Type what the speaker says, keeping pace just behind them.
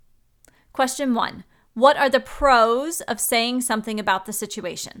Question 1. What are the pros of saying something about the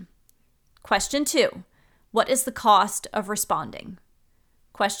situation? Question 2. What is the cost of responding?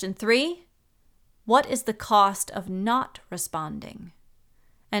 Question 3. What is the cost of not responding?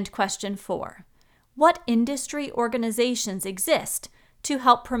 And question 4. What industry organizations exist to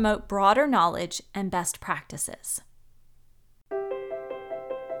help promote broader knowledge and best practices?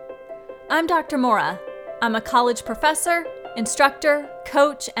 I'm Dr. Mora. I'm a college professor, instructor,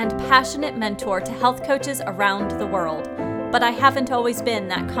 coach, and passionate mentor to health coaches around the world. But I haven't always been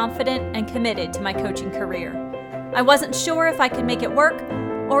that confident and committed to my coaching career. I wasn't sure if I could make it work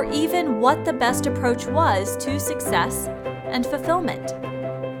or even what the best approach was to success and fulfillment.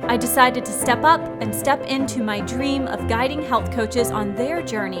 I decided to step up and step into my dream of guiding health coaches on their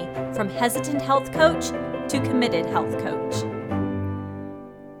journey from hesitant health coach to committed health coach.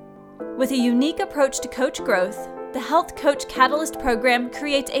 With a unique approach to coach growth, the Health Coach Catalyst program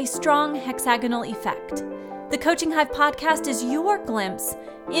creates a strong hexagonal effect. The Coaching Hive podcast is your glimpse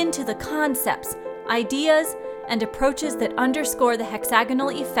into the concepts, ideas, and approaches that underscore the hexagonal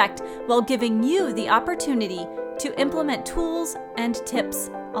effect while giving you the opportunity to implement tools and tips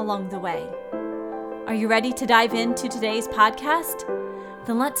along the way. Are you ready to dive into today's podcast?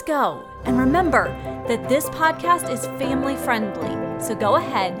 Then let's go. And remember that this podcast is family friendly, so go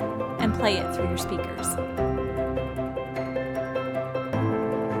ahead and play it through your speakers.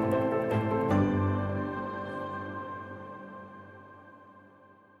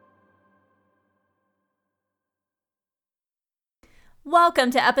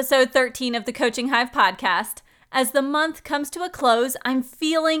 Welcome to episode 13 of the Coaching Hive podcast. As the month comes to a close, I'm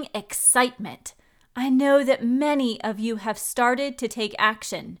feeling excitement. I know that many of you have started to take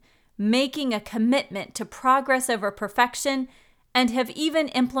action, making a commitment to progress over perfection, and have even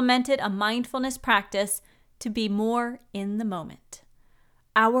implemented a mindfulness practice to be more in the moment.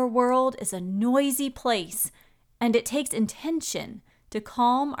 Our world is a noisy place, and it takes intention to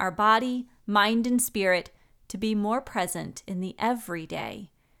calm our body, mind, and spirit to be more present in the everyday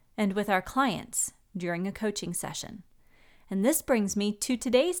and with our clients during a coaching session. And this brings me to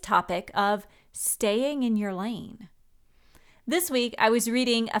today's topic of staying in your lane. This week, I was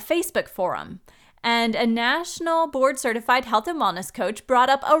reading a Facebook forum, and a national board-certified health and wellness coach brought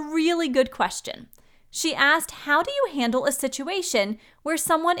up a really good question. She asked, how do you handle a situation where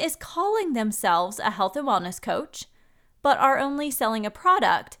someone is calling themselves a health and wellness coach, but are only selling a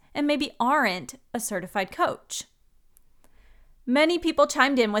product and maybe aren't a certified coach? Many people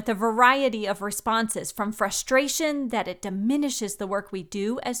chimed in with a variety of responses, from frustration that it diminishes the work we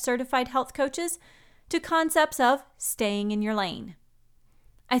do as certified health coaches to concepts of staying in your lane.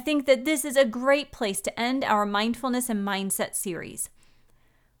 I think that this is a great place to end our mindfulness and mindset series.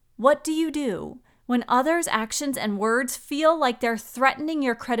 What do you do when others' actions and words feel like they're threatening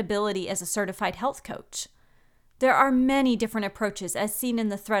your credibility as a certified health coach? There are many different approaches as seen in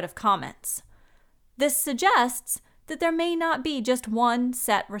the thread of comments. This suggests that there may not be just one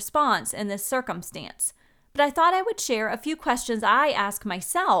set response in this circumstance, but I thought I would share a few questions I ask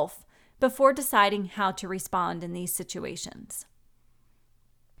myself before deciding how to respond in these situations.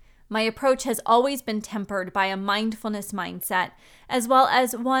 My approach has always been tempered by a mindfulness mindset, as well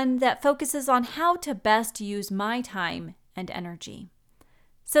as one that focuses on how to best use my time and energy.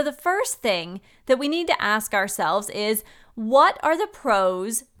 So the first thing that we need to ask ourselves is, what are the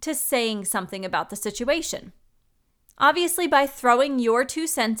pros to saying something about the situation? Obviously, by throwing your 2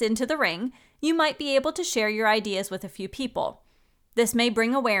 cents into the ring, you might be able to share your ideas with a few people. This may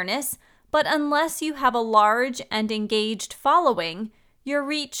bring awareness, but unless you have a large and engaged following, your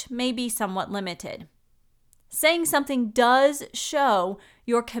reach may be somewhat limited. Saying something does show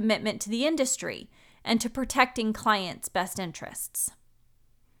your commitment to the industry and to protecting clients' best interests.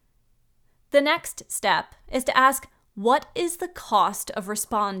 The next step is to ask, what is the cost of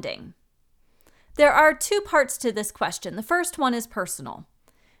responding? There are 2 parts to this question. The first one is personal.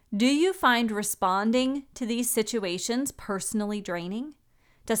 Do you find responding to these situations personally draining?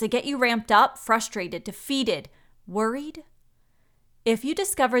 Does it get you ramped up, frustrated, defeated, worried? If you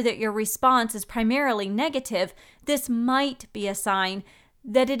discover that your response is primarily negative, this might be a sign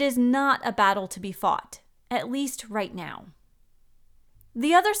that it is not a battle to be fought, at least right now.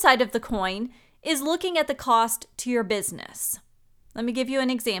 The other side of the coin is looking at the cost to your business. Let me give you an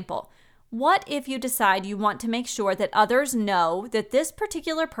example. What if you decide you want to make sure that others know that this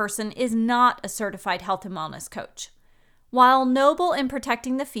particular person is not a certified health and wellness coach? While noble in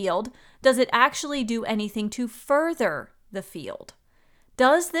protecting the field, does it actually do anything to further the field?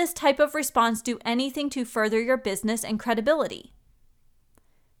 Does this type of response do anything to further your business and credibility?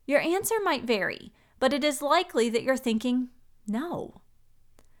 Your answer might vary, but it is likely that you're thinking, no.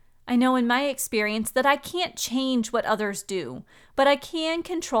 I know in my experience that I can't change what others do, but I can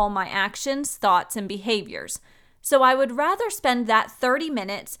control my actions, thoughts, and behaviors. So I would rather spend that 30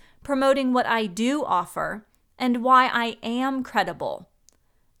 minutes promoting what I do offer and why I am credible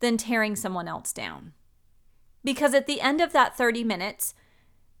than tearing someone else down. Because at the end of that 30 minutes,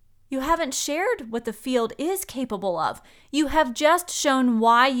 you haven't shared what the field is capable of. You have just shown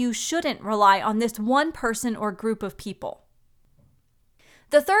why you shouldn't rely on this one person or group of people.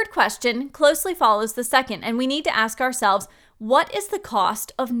 The third question closely follows the second, and we need to ask ourselves, what is the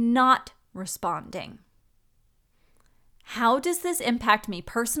cost of not responding? How does this impact me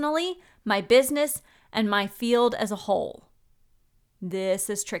personally, my business, and my field as a whole? This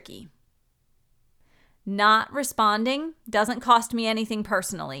is tricky. Not responding doesn't cost me anything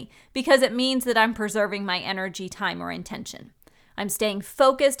personally because it means that I'm preserving my energy, time, or intention. I'm staying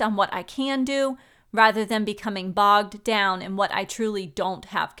focused on what I can do rather than becoming bogged down in what I truly don't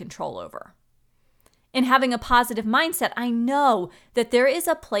have control over. In having a positive mindset, I know that there is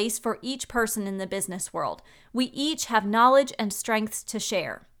a place for each person in the business world. We each have knowledge and strengths to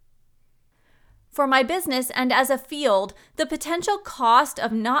share. For my business and as a field, the potential cost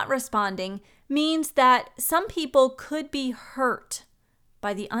of not responding means that some people could be hurt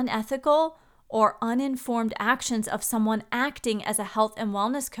by the unethical or uninformed actions of someone acting as a health and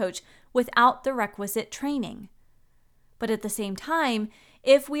wellness coach without the requisite training. But at the same time,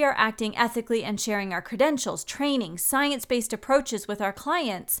 if we are acting ethically and sharing our credentials, training, science-based approaches with our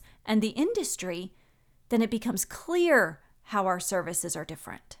clients and the industry, then it becomes clear how our services are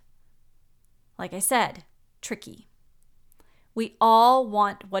different. Like I said, tricky. We all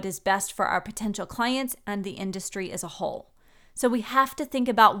want what is best for our potential clients and the industry as a whole. So we have to think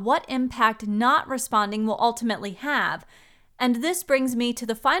about what impact not responding will ultimately have. And this brings me to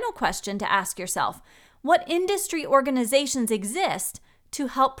the final question to ask yourself. What industry organizations exist to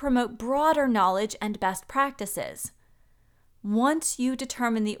help promote broader knowledge and best practices? Once you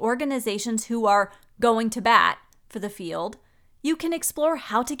determine the organizations who are going to bat for the field, you can explore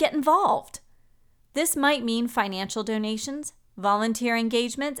how to get involved. This might mean financial donations, volunteer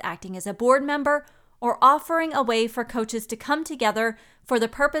engagements, acting as a board member, or offering a way for coaches to come together for the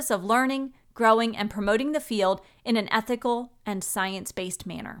purpose of learning, growing, and promoting the field in an ethical and science-based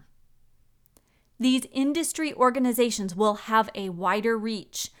manner. These industry organizations will have a wider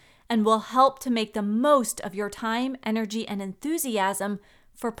reach and will help to make the most of your time, energy, and enthusiasm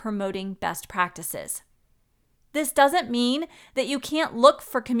for promoting best practices. This doesn't mean that you can't look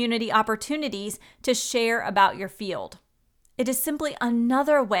for community opportunities to share about your field. It is simply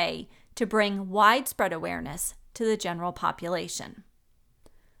another way to bring widespread awareness to the general population.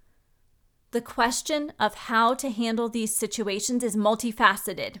 The question of how to handle these situations is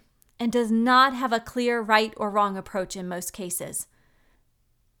multifaceted and does not have a clear right or wrong approach in most cases.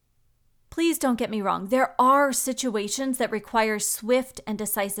 Please don't get me wrong. There are situations that require swift and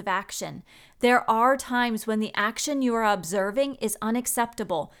decisive action. There are times when the action you are observing is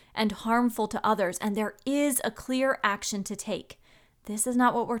unacceptable and harmful to others, and there is a clear action to take. This is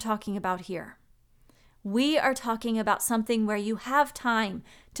not what we're talking about here. We are talking about something where you have time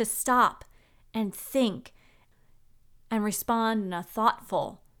to stop and think and respond in a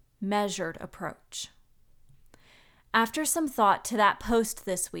thoughtful, measured approach. After some thought to that post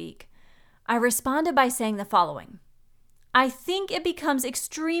this week, I responded by saying the following. I think it becomes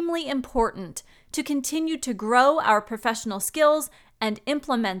extremely important to continue to grow our professional skills and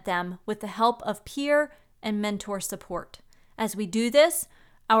implement them with the help of peer and mentor support. As we do this,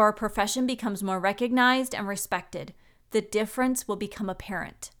 our profession becomes more recognized and respected. The difference will become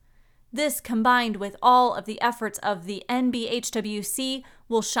apparent. This, combined with all of the efforts of the NBHWC,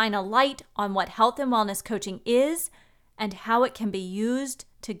 will shine a light on what health and wellness coaching is and how it can be used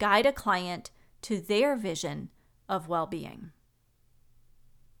to guide a client to their vision of well-being.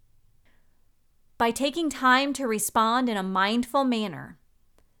 By taking time to respond in a mindful manner,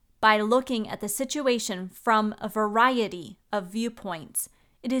 by looking at the situation from a variety of viewpoints,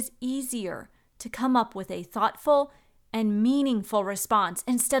 it is easier to come up with a thoughtful and meaningful response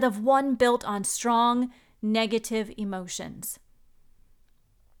instead of one built on strong, negative emotions.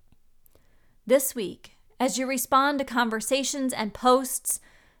 This week, as you respond to conversations and posts,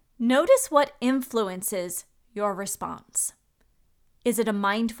 notice what influences your response. Is it a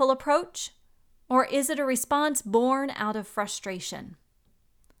mindful approach, or is it a response born out of frustration?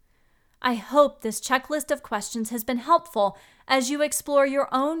 I hope this checklist of questions has been helpful as you explore your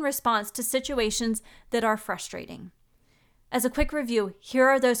own response to situations that are frustrating. As a quick review, here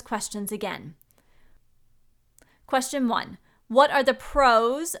are those questions again. Question 1. What are the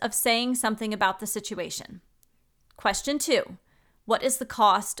pros of saying something about the situation? Question 2. what is the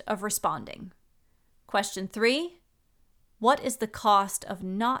cost of responding? Question 3, what is the cost of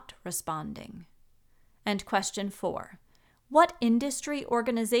not responding? And question 4, what industry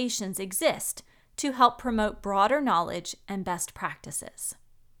organizations exist to help promote broader knowledge and best practices?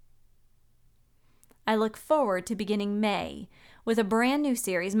 I look forward to beginning May with a brand new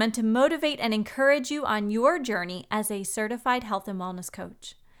series meant to motivate and encourage you on your journey as a certified health and wellness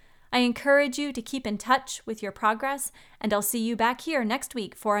coach. I encourage you to keep in touch with your progress, and I'll see you back here next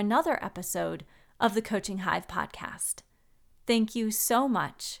week for another episode of the Coaching Hive podcast. Thank you so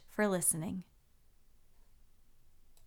much for listening.